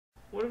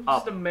What if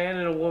just a man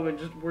and a woman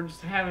we're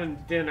just having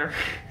dinner?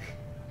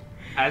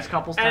 As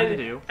couples tend to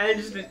do. And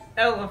just an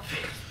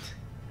elephant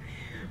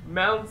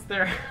mounts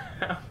their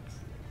house.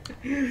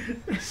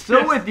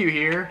 Still with you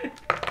here.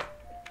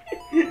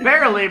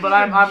 Barely, but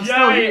I'm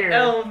still here.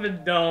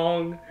 Elephant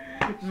dong.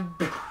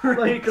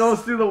 Like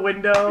goes through the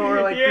window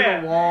or like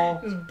through the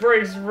wall. Just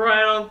breaks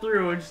right on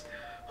through. And just,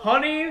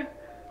 honey,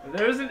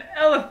 there's an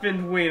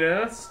elephant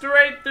wiener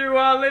straight through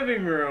our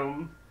living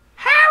room.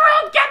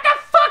 Harold, get the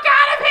fuck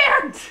out of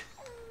here!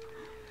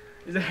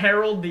 Is it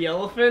Harold the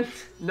elephant?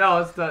 No,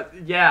 it's the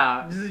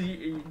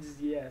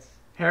Yes.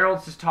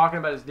 Harold's just talking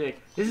about his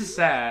dick. This is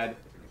sad.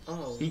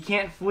 Oh. He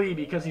can't flee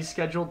because he's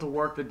scheduled to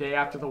work the day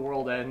after the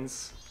world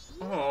ends.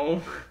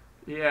 Oh.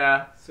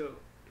 Yeah. So.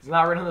 It's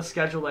not written on the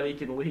schedule that he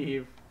can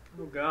leave.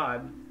 Oh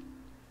God.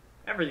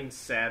 Everything's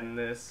sad in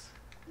this.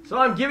 So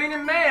I'm giving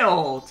him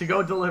mail to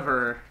go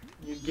deliver.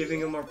 You're giving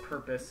him a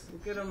purpose.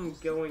 Look at him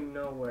going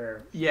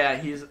nowhere. Yeah,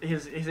 his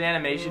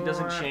animation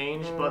doesn't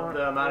change, but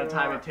the amount of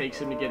time it takes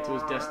him to get to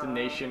his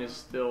destination is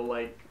still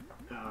like...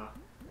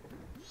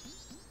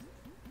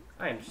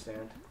 I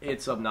understand.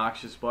 It's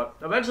obnoxious, but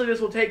eventually this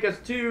will take us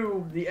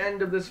to the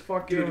end of this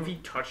fucking... Dude, if he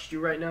touched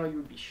you right now, you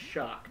would be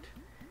shocked.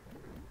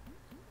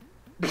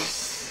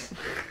 Because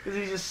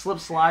he just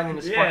slips sliding in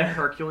his fucking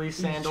Hercules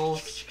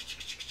sandals. Is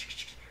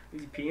he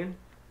peeing?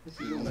 He's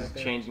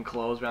changing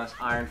clothes behind this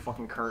iron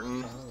fucking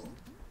curtain. Oh.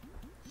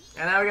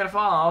 And now we gotta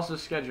follow also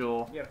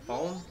schedule. You got a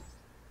phone?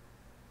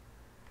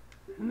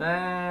 And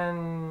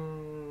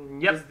then...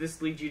 Yep. Does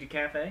this lead you to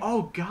Kafei?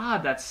 Oh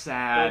god, that's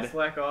sad. Don't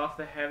slack off,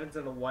 the heavens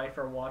and the wife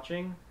are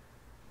watching.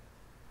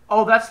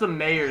 Oh, that's the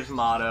mayor's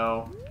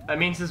motto. That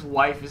means his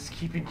wife is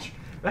keeping...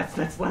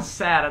 That's less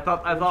sad. I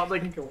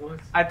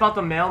thought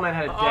the mailman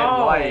had a dead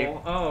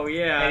wife. Oh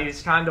yeah. And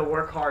he's trying to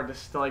work hard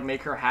to like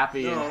make her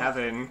happy in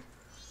heaven.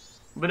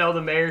 But no,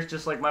 the mayor's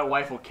just like, my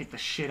wife will kick the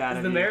shit out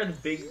of you. Is the mayor the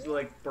big,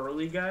 like,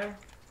 burly guy?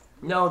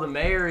 No, the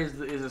mayor is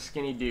a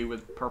skinny dude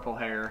with purple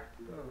hair.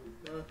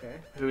 Oh, okay.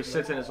 Who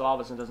sits in his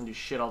office and doesn't do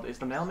shit all day. Is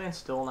the mailman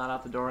still not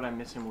out the door and I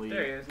miss him leave?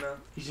 There he is now.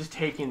 He's just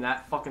taking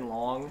that fucking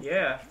long.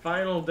 Yeah,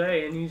 final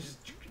day and he's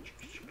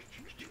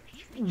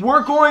just...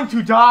 We're going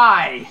to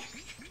die!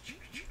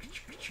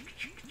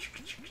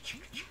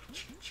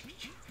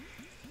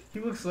 He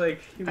looks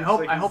like... I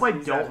hope I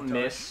don't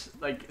miss,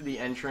 like, the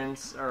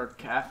entrance or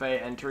Kafei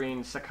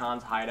entering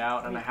Sakan's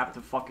hideout and I have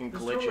to fucking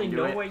glitch into it.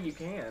 There's no way you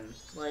can.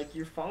 Like,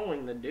 you're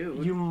following the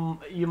dude.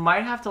 You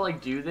might have to,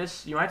 like, do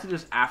this. You might have to do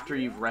this after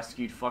you've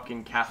rescued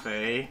fucking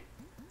Kafei.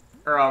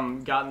 Or,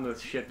 gotten the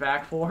shit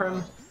back for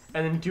him.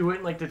 And then do it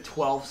in, like, the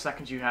 12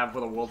 seconds you have where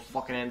the world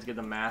fucking ends, get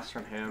the mask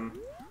from him.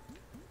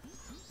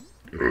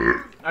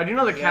 I do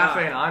know the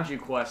Kafei and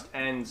Anju quest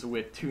ends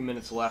with 2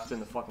 minutes left in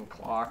the fucking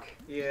clock.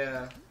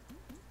 Yeah.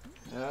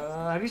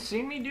 Have you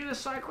seen me do this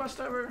side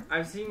quest ever?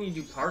 I've seen you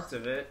do parts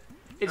of it.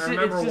 I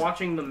remember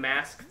watching the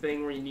mask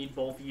thing where you need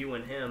both you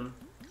and him.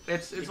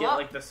 It's a lot,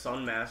 like the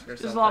sun mask or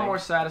something. It's a lot more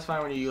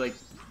satisfying when you like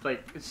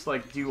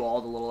do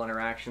all the little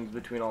interactions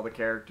between all the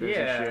characters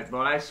and shit.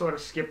 But I sort of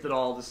skipped it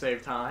all to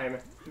save time.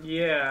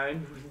 Yeah, it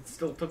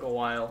still took a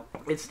while.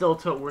 It still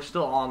took. We're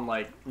still on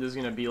like. There's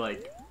gonna be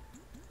like.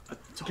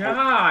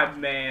 God,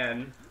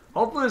 man.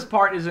 Hopefully this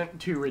part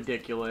isn't too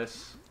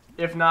ridiculous.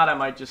 If not, I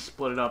might just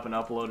split it up and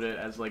upload it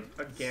as like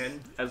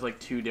as like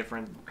 2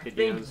 different videos.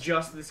 I think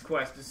just this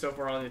quest is so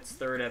far on its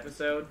 3rd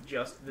episode.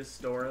 Just this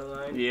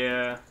storyline.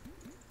 Yeah.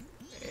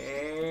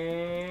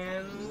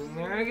 And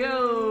there it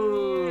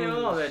goes.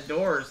 Oh,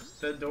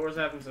 the door's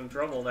having some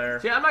trouble there.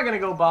 See, I'm not gonna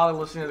go bother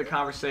listening to the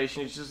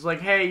conversation. It's just like,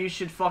 hey, you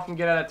should fucking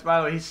get out of. By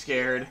the way, he's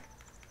scared.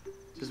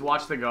 Just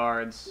watch the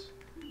guards.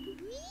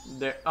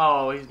 There.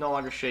 Oh, he's no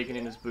longer shaking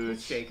in his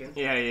boots. He's shaking.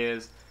 Yeah, he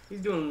is. He's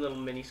doing little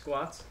mini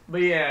squats.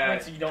 But yeah.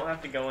 Right, so you don't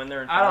have to go in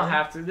there and I don't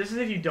have to. This is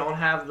if you don't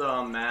have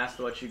the mask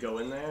to let you go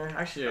in there.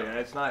 Actually,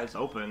 it's not. It's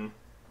open.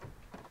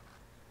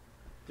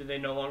 Do they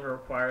no longer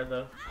require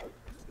the...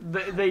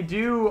 They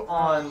do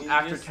on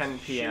after 10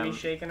 p.m. She's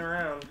shaking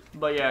around.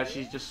 But yeah,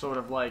 she's just sort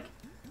of like...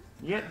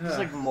 You get just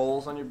like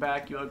moles on your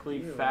back, you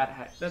ugly fat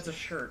hat. That's a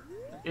shirt.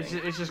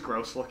 It's just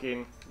gross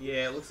looking.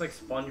 Yeah, it looks like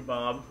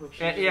SpongeBob.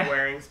 She's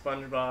wearing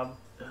SpongeBob.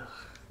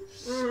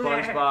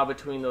 SpongeBob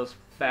between those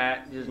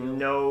fat, just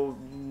no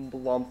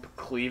lump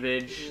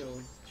cleavage.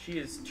 Ew. She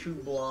is 2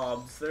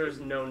 blobs. There's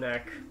no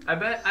neck. I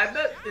bet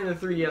in the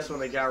 3DS when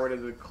they got rid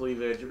of the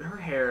cleavage, her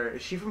hair,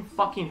 is she from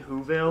fucking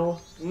Whoville?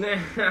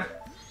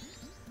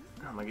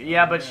 Oh my god.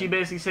 Yeah, but she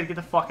basically said, get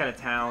the fuck out of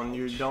town.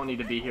 You don't need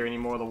to be here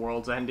anymore. The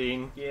world's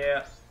ending.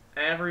 Yeah.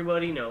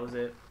 Everybody knows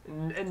it.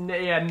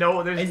 Yeah,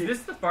 no, there's... Is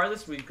this the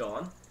farthest we've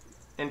gone?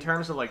 In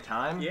terms of, like,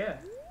 time? Yeah.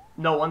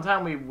 No, one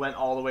time we went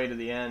all the way to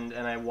the end,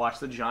 and I watched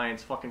the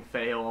Giants fucking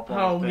fail up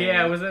on the thing.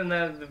 Yeah, was it in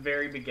the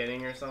very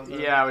beginning or something?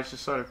 Yeah, I was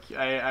just sort of...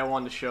 I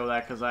wanted to show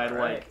that, because I had,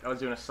 I was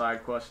doing a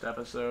side quest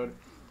episode.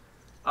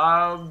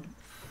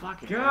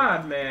 Fucking...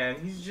 God, man,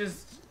 he's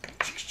just...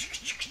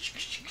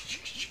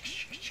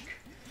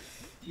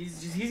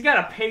 He's got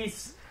a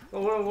pace.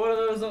 What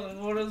are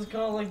those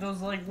called? Like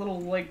those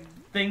little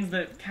things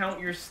that count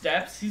your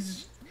steps.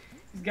 He's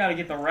He's got to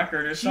get the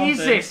record or something.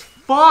 Jesus,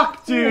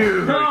 fuck,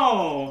 dude.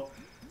 No.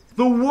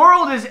 The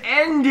world is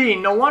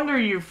ending. No wonder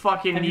you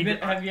fucking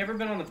Have you ever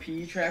been on the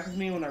PE track with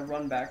me when I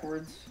run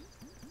backwards?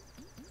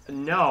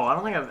 No, I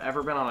don't think I've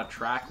ever been on a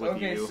track with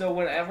you. Okay, so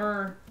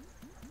whenever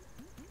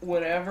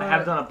I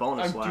have done a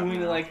bonus I'm lap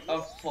doing now. like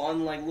a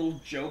fun like little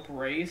joke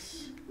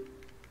race,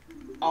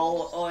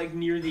 I'll like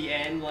near the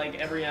end, like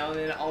every now and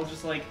then I'll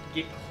just like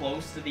get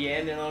close to the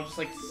end and I'll just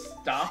like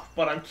stop,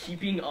 but I'm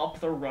keeping up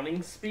the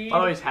running speed.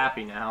 Oh, he's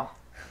happy now.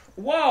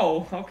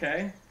 Whoa,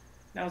 okay.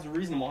 That was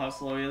reasonable how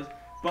slow he is.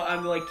 But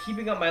I'm like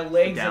keeping up my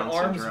legs and Down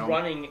arms syndrome.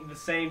 running the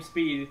same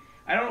speed.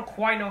 I don't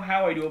quite know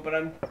how I do it, but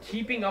I'm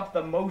keeping up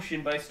the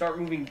motion, but I start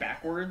moving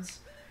backwards.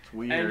 It's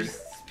weird. And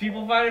just,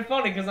 people find it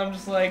funny because I'm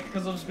just like,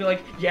 because I'll just be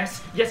like,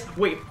 yes,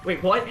 wait,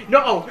 what?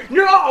 No,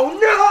 and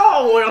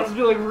I'll just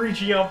be like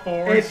reaching up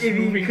forward, If you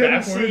moving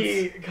couldn't backwards.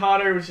 see,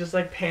 Connor was just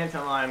like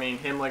pantomiming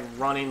him like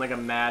running like a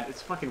mad.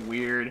 It's fucking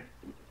weird.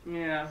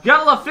 Yeah.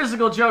 Gotta love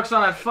physical jokes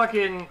on a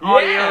fucking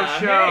audio Yeah,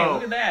 show. hey,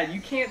 look at that. You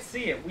can't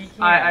see it. We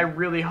can. I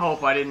really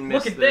hope I didn't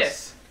miss Look at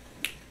this.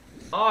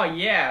 Oh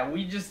yeah,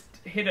 we just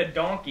hit a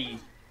donkey.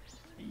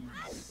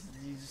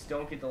 You just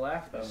don't get to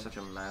laugh though. Such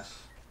a mess.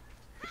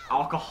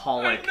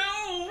 Alcoholic.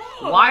 I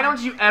know. Why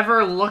don't you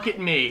ever look at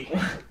me?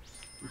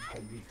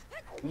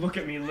 Look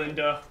at me,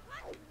 Linda.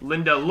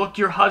 Linda, look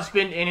your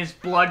husband in his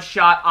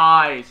bloodshot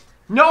eyes.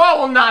 No, I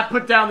will not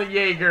put down the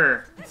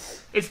Jaeger.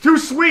 It's too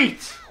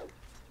sweet.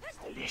 It's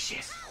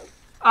delicious.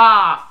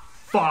 Ah,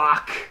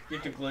 fuck. You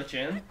have to glitch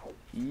in.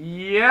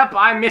 Yep,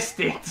 I missed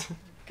it.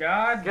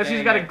 God. Guess he's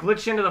dang got to it.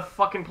 glitch into the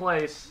fucking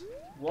place.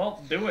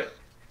 Well, do it.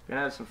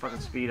 Gonna have some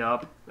fucking speed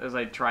up as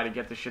I try to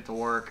get this shit to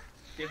work.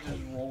 You have to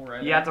just roll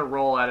right. You have to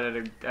roll at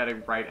it at a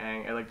right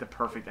angle, at like the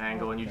perfect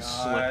angle, and you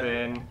just slip God.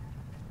 in. Are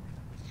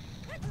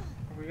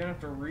we gonna have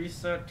to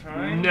reset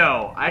time?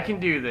 No, I can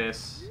do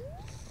this.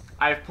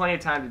 I have plenty of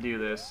time to do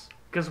this.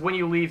 Because when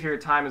you leave here,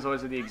 time is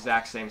always at the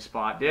exact same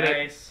spot. Did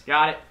Nice. it?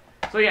 Got it.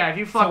 So yeah, if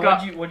you fuck so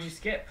up... what'd you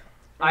skip?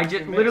 I What'd you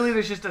just... miss? Literally,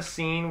 there's just a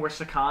scene where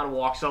Sakan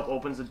walks up,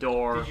 opens the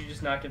door. Did you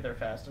just not get there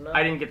fast enough?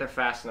 I didn't get there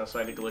fast enough, so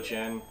I had to glitch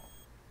in.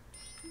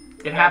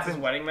 It That's happened...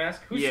 his wedding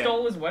mask? Who Yeah.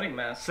 stole his wedding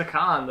mask?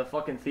 Sakan, the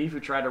fucking thief who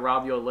tried to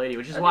rob the old lady,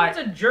 which is I why...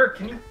 think it's a jerk.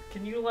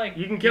 Can you like...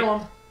 You can kill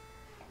him.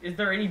 Is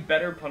there any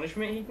better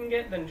punishment he can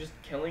get than just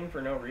killing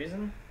for no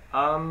reason?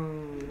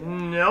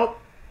 Nope.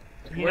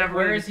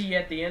 Where is he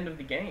at the end of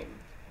the game?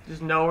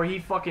 Just know where he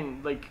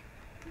fucking, like...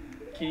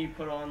 Can you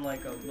put on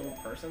like a little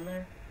person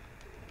there?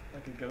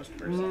 Like a ghost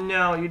person?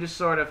 No, you just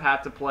sort of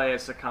have to play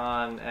as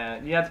Sakan,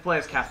 and you have to play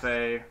as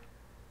Kafei,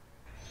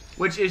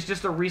 which is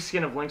just a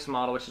reskin of Link's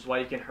model, which is why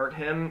you can hurt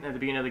him at the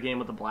beginning of the game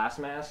with the blast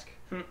mask.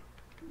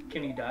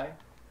 Can he die?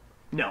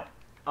 No,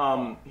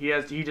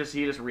 he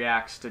just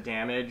reacts to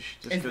damage.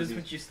 Just Is 'cause this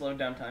what you slowed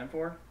down time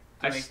for?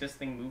 To I make s- this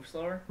thing move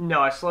slower?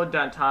 No, I slowed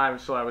down time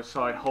so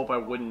I'd hope I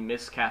wouldn't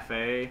miss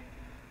Kafei.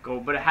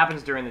 But it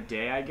happens during the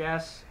day, I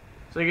guess.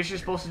 So I guess you're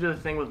supposed to do the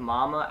thing with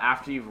Mama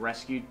after you've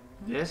rescued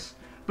this,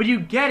 but you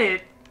get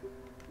it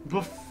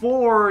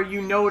before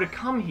you know to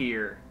come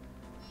here,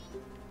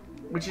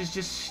 which is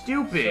just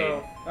stupid.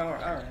 So,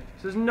 alright.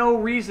 So there's no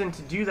reason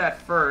to do that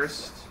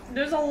first.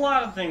 There's a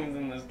lot of things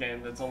in this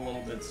game that's a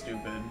little bit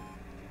stupid.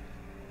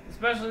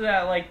 Especially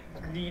that, like,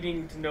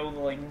 needing to know the,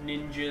 like,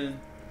 ninja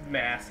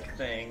mask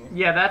thing.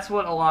 Yeah, that's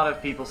what a lot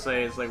of people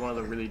say is, like, one of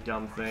the really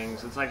dumb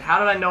things. It's like, how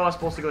did I know I was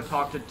supposed to go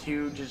talk to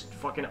two just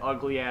fucking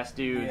ugly-ass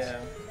dudes Yeah.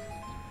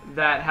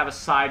 that have a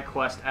side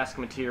quest-esque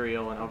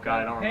material, and oh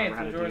god, I don't Hey, remember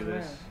how it's to do Majora's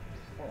this. Mask.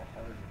 Or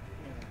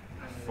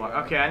a heart.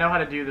 Fuck. Okay, I know how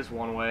to do this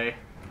one way.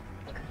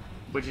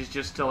 Which is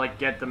just to, like,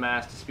 get the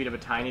mask to speed up a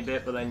tiny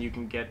bit, but then you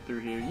can get through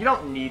here. You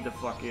don't need the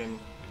fucking...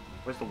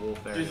 Where's the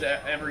wolf there? Does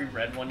every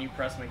red one you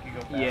press make it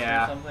go faster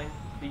Yeah. or something?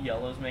 The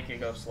yellows make it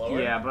go slower?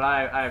 Yeah, but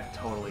I've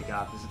totally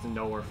got this. It's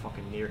nowhere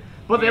fucking near.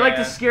 But they like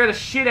to Yeah. scare the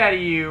shit out of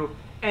you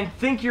and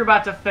think you're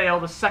about to fail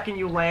the second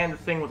you land the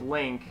thing with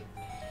Link.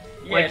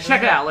 Yeah, Like, does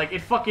check it that- out. Like,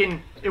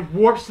 it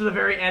warps to the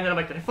very end, and I'm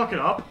like, did I fuck it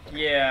up?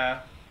 Yeah.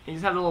 You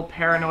just have a little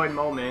paranoid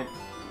moment.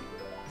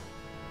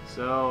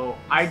 So,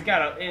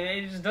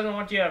 It just doesn't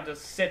want you to have to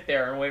sit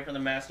there and wait for the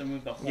mask to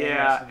move the whole rest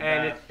yeah, of the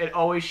and map. it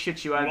always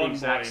shits you out at the Run,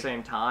 exact boy.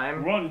 same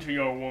time. Run to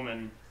your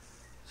woman.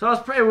 So I was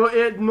pretty, well,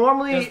 it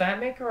normally... Does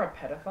that make her a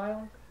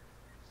pedophile?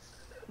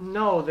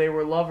 No, they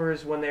were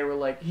lovers when they were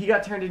like, he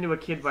got turned into a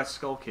kid by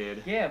Skull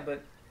Kid. Yeah,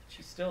 but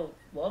she still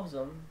loves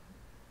him.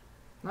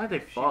 Not they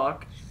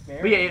fuck.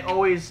 Married But yeah, him.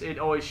 it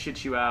always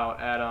shits you out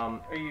at, Are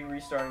you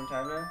restarting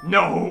time now?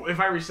 No! If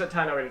I reset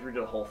time, I would have to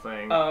redo the whole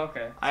thing. Oh,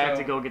 okay. I have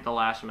So, to go get the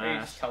last Are you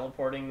mask. just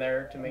teleporting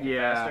there to make it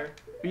Yeah. faster?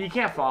 But you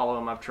can't follow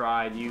him, I've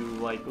tried. You,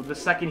 like, the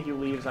second he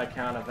leaves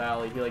Icona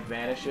Valley, he, like,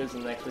 vanishes,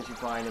 and the next place you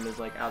find him is,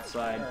 like,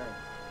 outside Alright.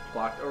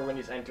 Clock, or when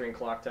he's entering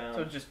Clock Town.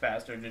 So it's just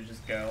faster to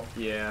just go.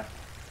 Yeah.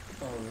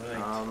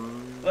 Alright.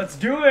 Let's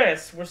do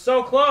this! We're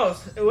so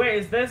close! Wait,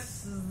 is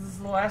this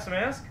the last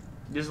mask?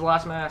 This is the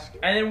last mask.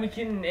 And then we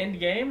can end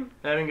game? And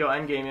then we can go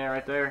end game, yeah,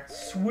 right there.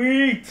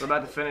 Sweet! We're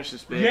about to finish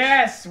this bitch.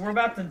 Yes! We're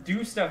about to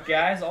do stuff,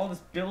 guys. All this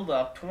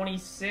build-up.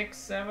 26,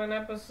 7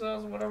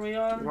 episodes? What are we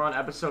on? We're on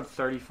episode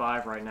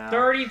 35 right now.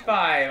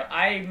 35!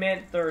 I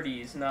meant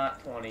 30s,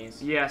 not 20s.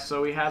 Yeah,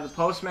 so we have the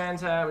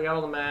postman's hat, we got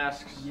all the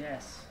masks.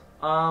 Yes.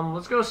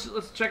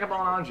 Let's check up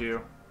on Anju.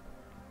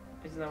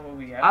 Isn't that what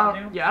we have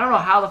to do? Yeah, I don't know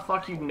how the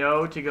fuck you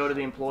know to go to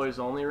the employees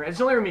only room. It's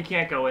the only room you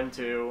can't go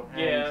into.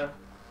 Yeah.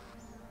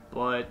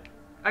 But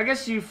I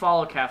guess you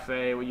follow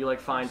Kafei when you like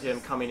find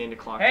him coming into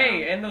Clock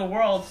Hey, Town. end of the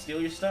world,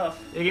 steal your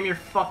stuff. Yeah, give me your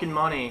fucking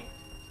money.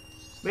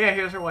 But yeah,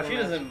 here's her wedding. She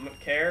mask. doesn't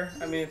care.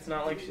 I mean, it's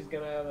not like she's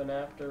gonna have an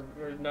after,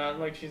 or not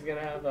like she's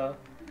gonna have a,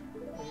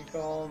 what do you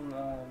call them,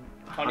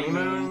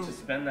 honeymoon to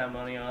spend that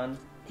money on.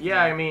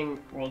 Yeah, I mean,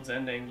 World's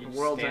ending. You're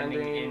World's standing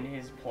ending. in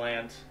his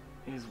plant.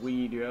 his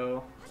weed,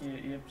 yo.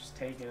 You're just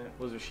taking it.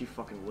 Was she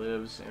fucking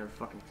lives in her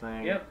fucking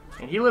thing. Yep.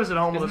 And he lives at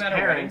home Isn't with his that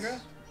her wedding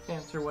parents. dress? Yeah,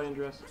 it's her wedding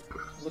dress.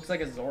 Looks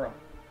like a Zora.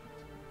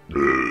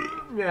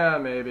 Yeah,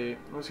 maybe.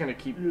 I'm just gonna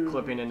keep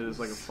clipping into this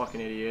like a fucking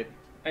idiot.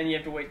 And you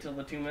have to wait till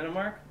the 2-minute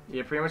mark?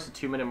 Yeah, pretty much the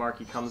 2-minute mark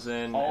he comes in,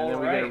 and then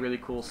we get a Alright. really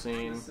cool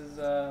scene. This is,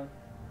 Yeah,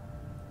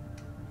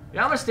 I'm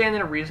gonna stand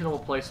in a reasonable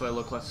place so I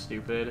look less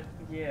stupid.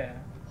 yeah.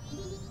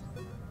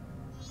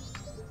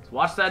 So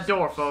watch that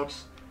door,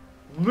 folks.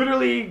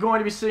 Literally going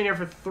to be sitting here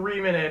for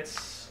 3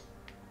 minutes.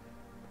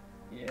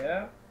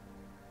 Yeah.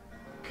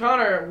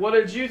 Connor, what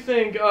did you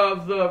think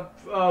of the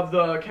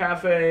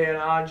Kafei and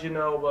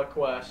Anju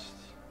quest?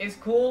 It's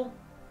cool.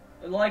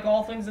 Like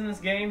all things in this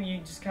game, you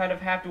just kind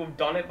of have to have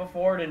done it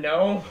before to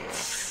know.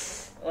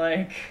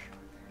 Like,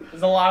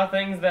 there's a lot of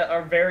things that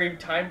are very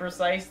time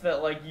precise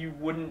that, like, you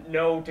wouldn't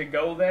know to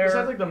go there.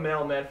 Besides, like, the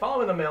mailman.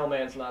 Following the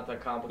mailman's not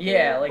that complicated.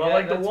 Yeah, like, but, that-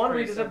 like, the that's one where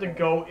you pretty just have to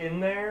simple. go in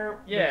there.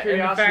 Yeah, the and the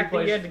curiosity fact that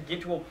place. you had to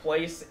get to a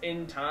place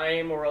in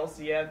time or else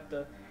you had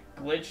to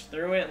glitch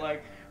through it,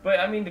 like... But,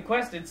 I mean, the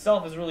quest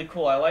itself is really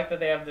cool. I like that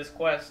they have this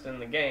quest in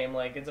the game.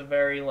 Like, it's a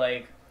very,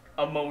 like,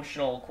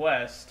 emotional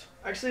quest.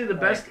 Actually, the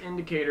best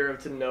indicator of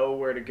to know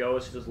where to go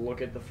is to just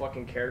look at the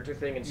fucking character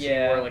thing and see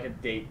Yeah. where, like, a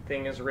date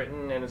thing is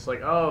written, and it's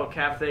like, oh,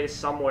 Kafei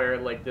somewhere,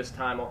 like, this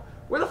time.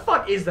 Where the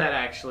fuck is that,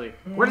 actually?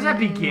 Where does that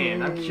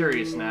begin? I'm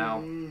curious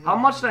now. How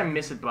much did I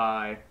miss it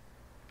by?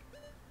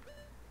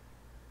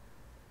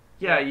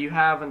 Yeah, you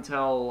have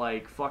until,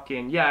 like,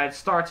 fucking... Yeah, it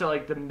starts at,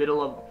 like, the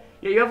middle of...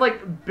 Yeah, you have,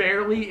 like,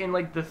 barely in,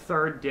 like, the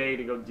third day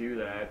to go do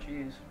that.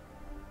 Jeez.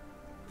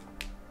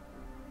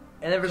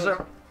 And then for So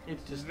some...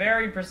 It's Just just...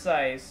 very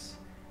precise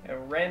at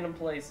random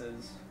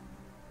places.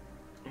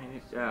 And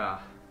it's, yeah.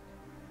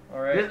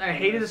 Alright. I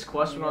hated this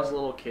quest when I was a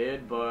little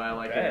kid, but I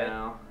like Bet. it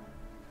now.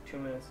 2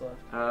 minutes left.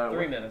 3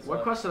 what, minutes What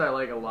left. quest did I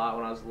like a lot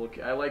when I was a little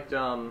kid? I liked,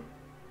 I'm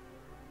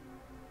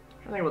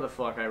trying to think what the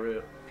fuck I really...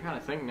 I'm trying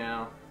to think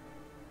now.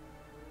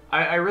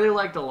 I really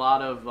liked a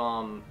lot of,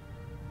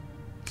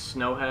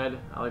 Snowhead.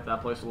 I liked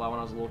that place a lot when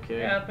I was a little kid.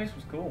 Yeah, that place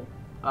was cool.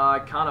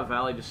 Kana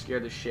Valley just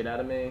scared the shit out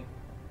of me.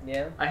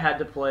 Yeah. I had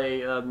to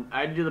play, I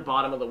had to do the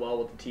bottom of the well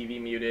with the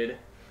TV muted.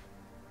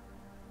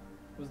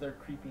 Was there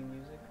creepy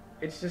music?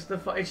 It's just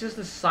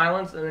the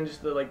silence and then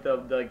just the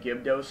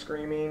Gibdo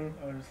screaming.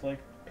 I was just like...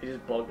 It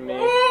just bugged me.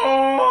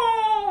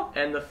 Oh!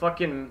 And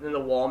the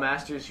wall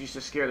masters used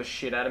to scare the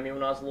shit out of me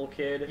when I was a little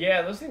kid.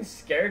 Yeah, those things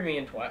scared me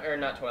in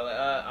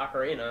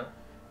Ocarina.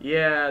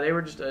 Yeah, they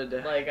were just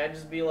Like, I'd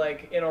just be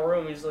like, in a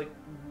room, and just like...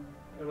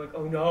 I'm like,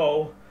 oh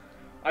no.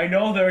 I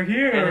know they're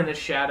here! and in the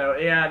shadow.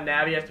 Yeah,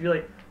 Navi has to be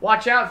like,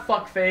 watch out,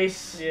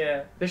 fuckface.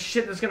 Yeah. The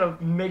shit that's gonna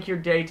make your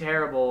day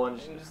terrible. And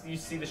And just, you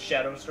see the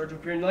shadows start to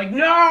appear, and you're like,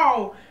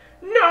 no!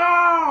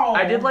 No!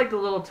 I did like the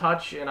little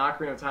touch in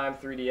Ocarina of Time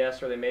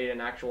 3DS where they made an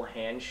actual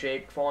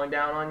handshake falling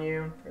down on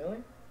you. Really?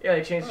 Yeah,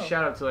 they changed the Oh,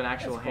 shadow to an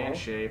actual that's cool. hand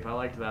shape. I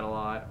liked that a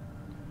lot.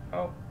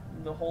 Oh,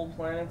 the whole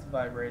planet's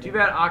vibrating. Too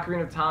bad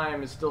Ocarina of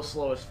Time is still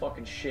slow as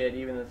fucking shit,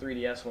 even the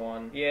 3DS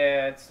one.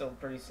 Yeah, it's still a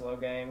pretty slow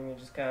game. You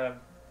just kind of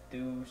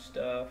do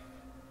stuff.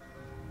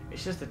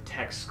 It's just a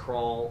text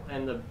scroll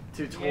and the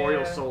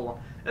tutorial Yeah. so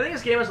long. I think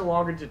this game has a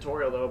longer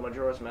tutorial though,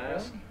 Majora's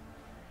Mask. Really?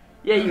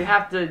 Yeah, you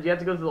have to go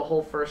through the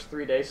whole first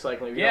 3-day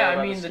cycle. If you Yeah, don't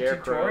know I about mean, the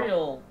Scarecrow.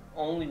 tutorial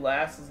only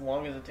lasts as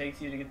long as it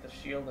takes you to get the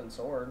shield and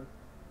sword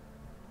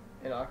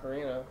in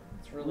Ocarina.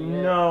 It's really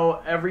No,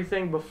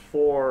 everything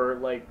before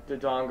like the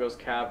Dongo's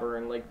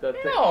Cavern, like the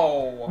thing.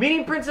 No!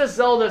 Meeting Princess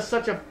Zelda is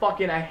such a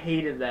fucking. I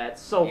hated that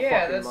so Yeah,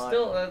 fucking that's much.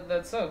 still,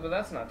 that sucks, but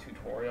that's not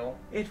tutorial.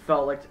 It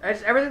felt like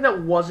everything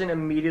that wasn't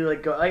immediately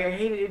like I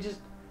hated it.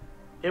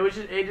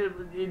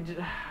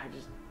 I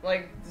just.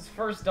 Like, this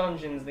first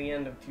dungeon's the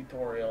end of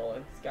tutorial.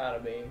 It's gotta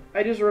be.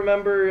 I just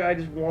remember I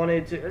just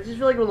wanted to. I just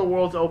feel like when the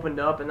world's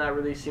opened up, and that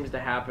really seems to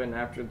happen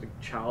after the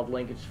Child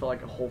Link, it just felt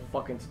like a whole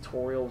fucking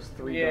tutorial was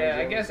 3 Yeah,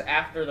 I dungeons. guess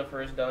after the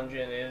first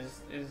dungeon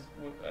is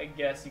I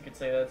guess you could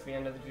say that's the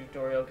end of the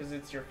tutorial, because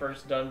it's your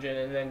first dungeon,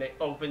 and then it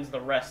opens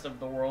the rest of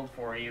the world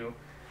for you.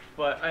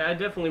 But I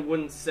definitely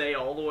wouldn't say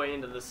all the way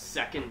into the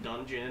second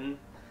dungeon.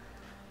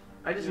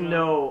 I just You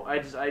know, I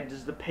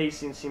just the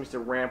pacing seems to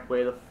ramp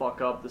way the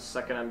fuck up the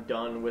second I'm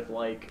done with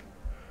like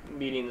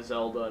meeting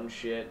Zelda and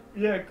shit.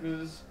 Yeah,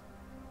 because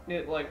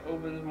it like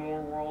opens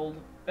more world.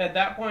 At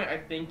that point, I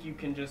think you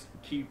can just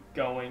keep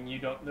going. You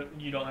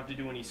don't have to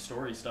do any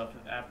story stuff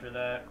after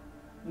that.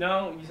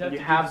 No, you have to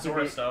do the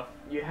Zora stuff.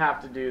 You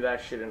have to do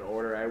that shit in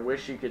order. I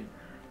wish you could.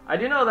 I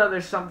do know that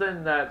there's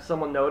something that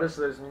someone noticed.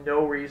 There's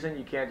no reason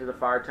you can't do the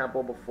fire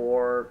temple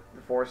before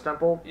the forest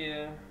temple.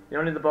 Yeah. You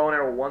don't need the bow and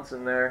arrow once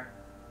in there.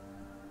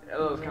 Yeah,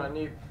 that was kind of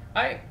neat.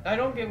 I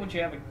don't get what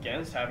you have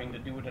against having to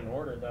do it in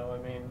order, though.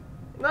 I mean,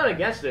 I'm not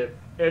against it.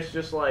 It's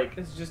just like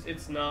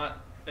it's not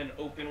an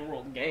open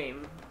world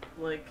game.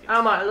 Like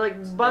I'm not,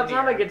 like by the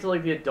time I get to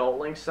like the adult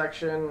Link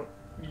section,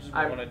 you just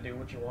want to do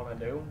what you want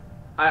to do.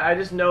 I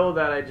just know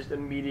that I just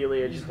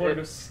immediately you just want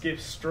to skip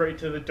straight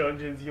to the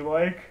dungeons you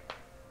like.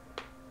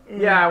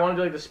 Yeah, I want to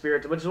do like the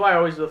spirit, which is why I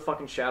always do the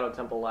fucking Shadow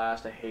Temple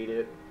last. I hate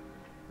it.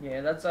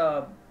 Yeah, that's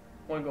Oingo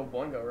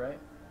Boingo, right?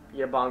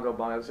 Yeah, Bongo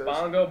Bongo.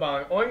 Bongo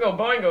Bongo. Oingo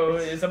Boingo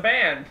is a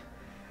band.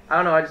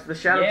 I don't know. The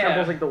Shadow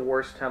Temple's like the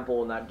worst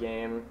temple in that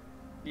game.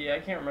 Yeah, I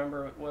can't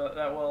remember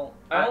that well.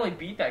 I only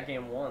beat that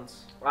game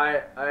once.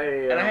 And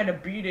I had to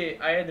beat it.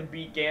 I had to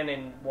beat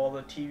Ganon while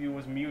the TV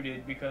was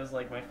muted because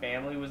like my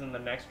family was in the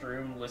next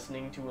room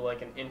listening to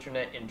like an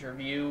internet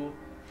interview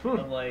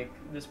of like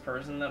this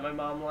person that my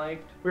mom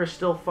liked. We're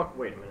still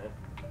Wait a minute.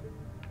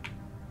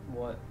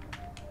 What?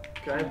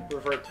 Can I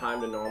revert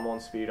time to normal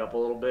and speed up a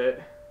little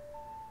bit?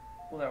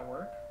 Will that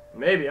work?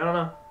 Maybe, I don't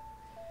know.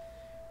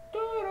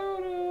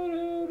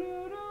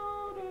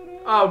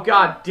 Oh,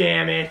 god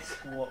damn it!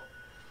 What?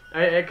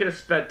 I could have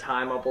sped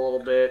time up a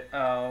little bit.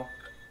 Oh.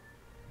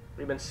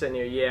 We've been sitting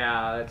here,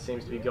 yeah, that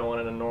seems to be going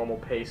at a normal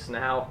pace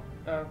now.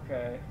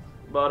 Okay.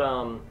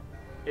 But,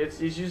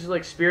 it's usually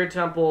like Spirit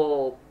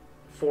Temple,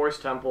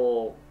 Forest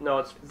Temple, no,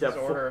 it's... Is this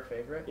order a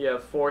favorite? Yeah,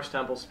 Forest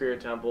Temple,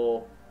 Spirit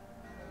Temple,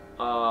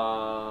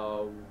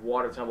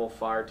 Water Temple,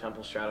 Fire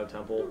Temple, Shadow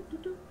Temple.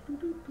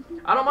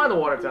 I don't mind the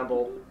Water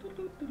Temple.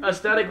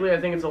 Aesthetically, I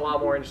think it's a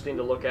lot more interesting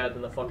to look at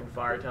than the fucking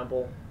Fire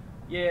Temple.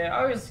 Yeah,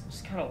 I always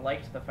just kind of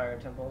liked the Fire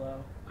Temple,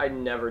 though. I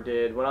never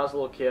did. When I was a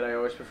little kid, I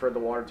always preferred the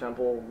Water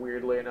Temple,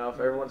 weirdly enough.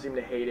 Everyone seemed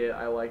to hate it.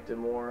 I liked it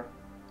more.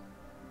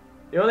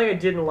 The only thing I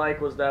didn't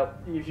like was that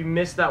if you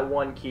missed that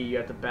one key, you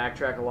had to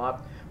backtrack a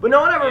lot. But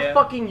no one ever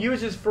fucking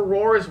uses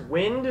Ferora's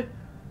Wind,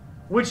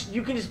 which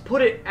you can just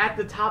put it at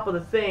the top of the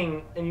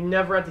thing, and you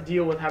never have to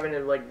deal with having to,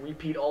 like,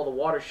 repeat all the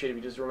water shit if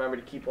you just remember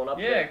to keep one up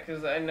there. Yeah,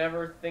 because I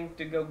never think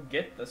to go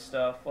get the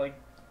stuff. Like,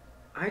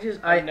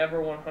 I never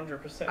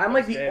 100%. I'm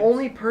like the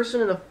only person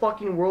in the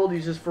fucking world who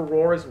uses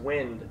Ferora's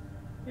Wind.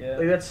 Yeah.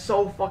 Like, that's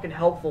so fucking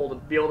helpful to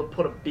be able to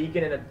put a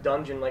beacon in a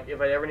dungeon. Like,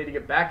 if I ever need to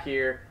get back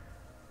here,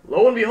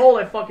 lo and behold,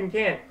 I fucking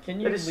can. Can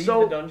you leave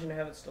the dungeon and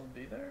have it still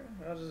be there?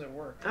 How does it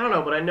work? I don't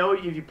know, but I know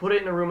if you put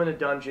it in a room in a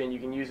dungeon, you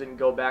can use it and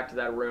go back to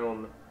that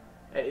room.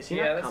 Is he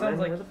not coming?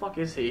 Where the fuck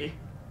is he?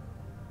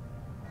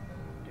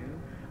 Dude.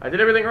 I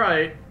did everything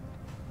right.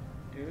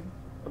 Dude.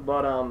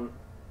 But,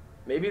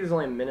 maybe there's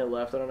only a minute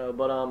left, I don't know,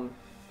 but,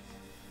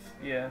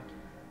 yeah.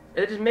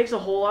 It just makes a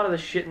whole lot of the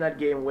shit in that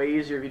game way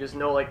easier if you just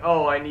know, like,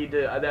 oh, I need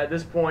to, at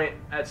this point,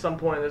 at some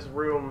point in this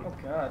room. Oh,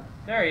 God.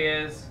 There he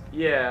is.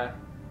 Yeah.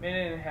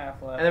 Minute and a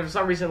half left. And then for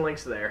some reason,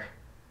 Link's there.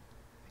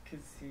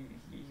 Because he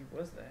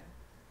was there.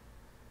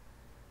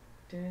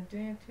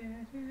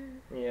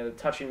 Yeah, the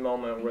touching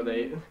moment where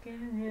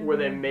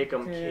they make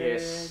them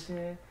kiss.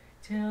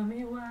 Tell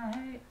me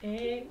why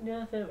ain't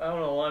nothing. I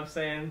don't know what I'm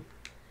saying.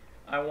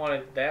 I want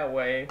it that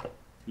way.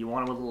 You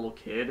want it with a little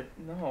kid?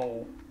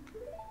 No.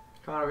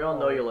 Connor, we all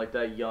know you're like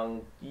that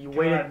young. You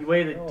waited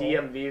the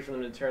DMV for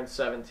them to turn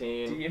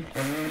 17.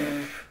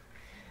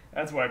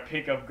 That's why I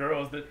pick up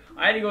girls.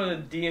 I had to go to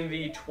the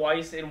DMV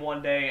twice in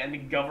one day and the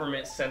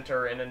government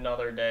center in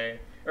another day.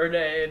 Or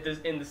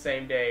in the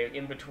same day,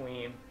 in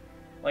between.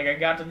 Like, I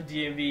got to the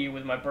DMV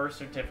with my birth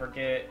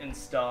certificate and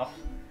stuff,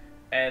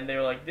 and they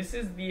were like, this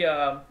is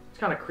the, It's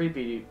kind of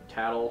creepy, you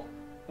tattle.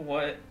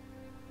 What?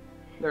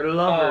 They're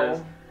lovers.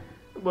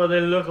 Oh. Well, they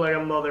look like a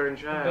mother and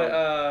child.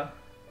 But,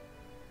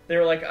 they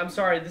were like, I'm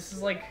sorry, this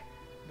is like,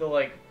 the,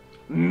 like...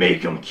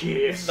 Make them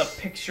kiss! This is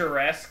the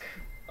picturesque,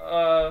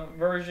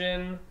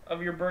 version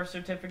of your birth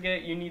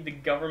certificate. You need the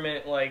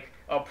government, like,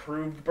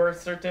 approved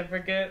birth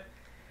certificate.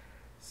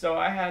 So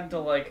I had to,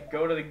 like,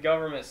 go to the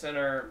government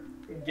center,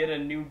 get a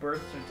new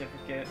birth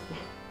certificate.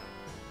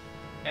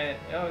 And,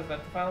 oh, is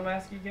that the final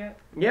mask you get?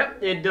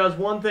 Yep, it does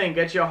one thing,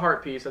 get you a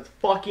heart piece. That's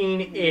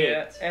fucking it.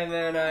 Yeah, and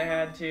then I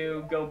had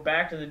to go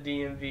back to the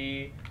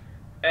DMV.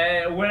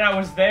 And when I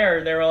was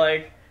there, they were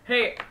like,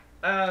 hey,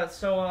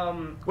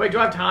 Wait, do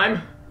I have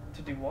time?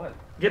 To do what?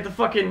 Get the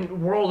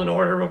fucking world in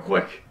order real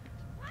quick.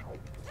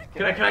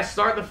 Can I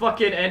start the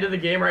fucking end of the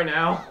game right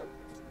now?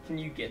 Can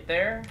you get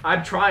there?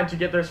 I'm trying to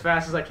get there as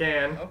fast as I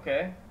can.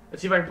 Okay.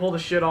 Let's see if I can pull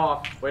this shit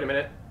off. Wait a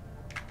minute.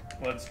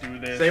 Let's do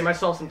this. Save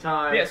myself some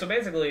time. Yeah, so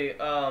basically,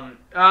 on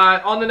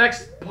the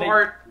next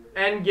part,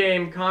 end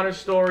game, Connor's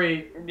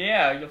story.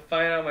 Yeah, you'll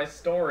find out my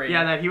story.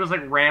 Yeah, that he was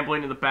like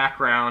rambling in the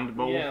background,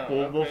 but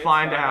we'll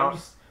find out.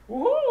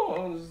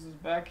 Woohoo! This is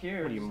back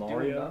here. What are you, just Mario?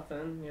 doing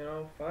nothing, you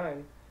know,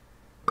 fine.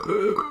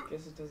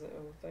 Guess it doesn't.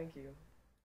 Oh, thank you.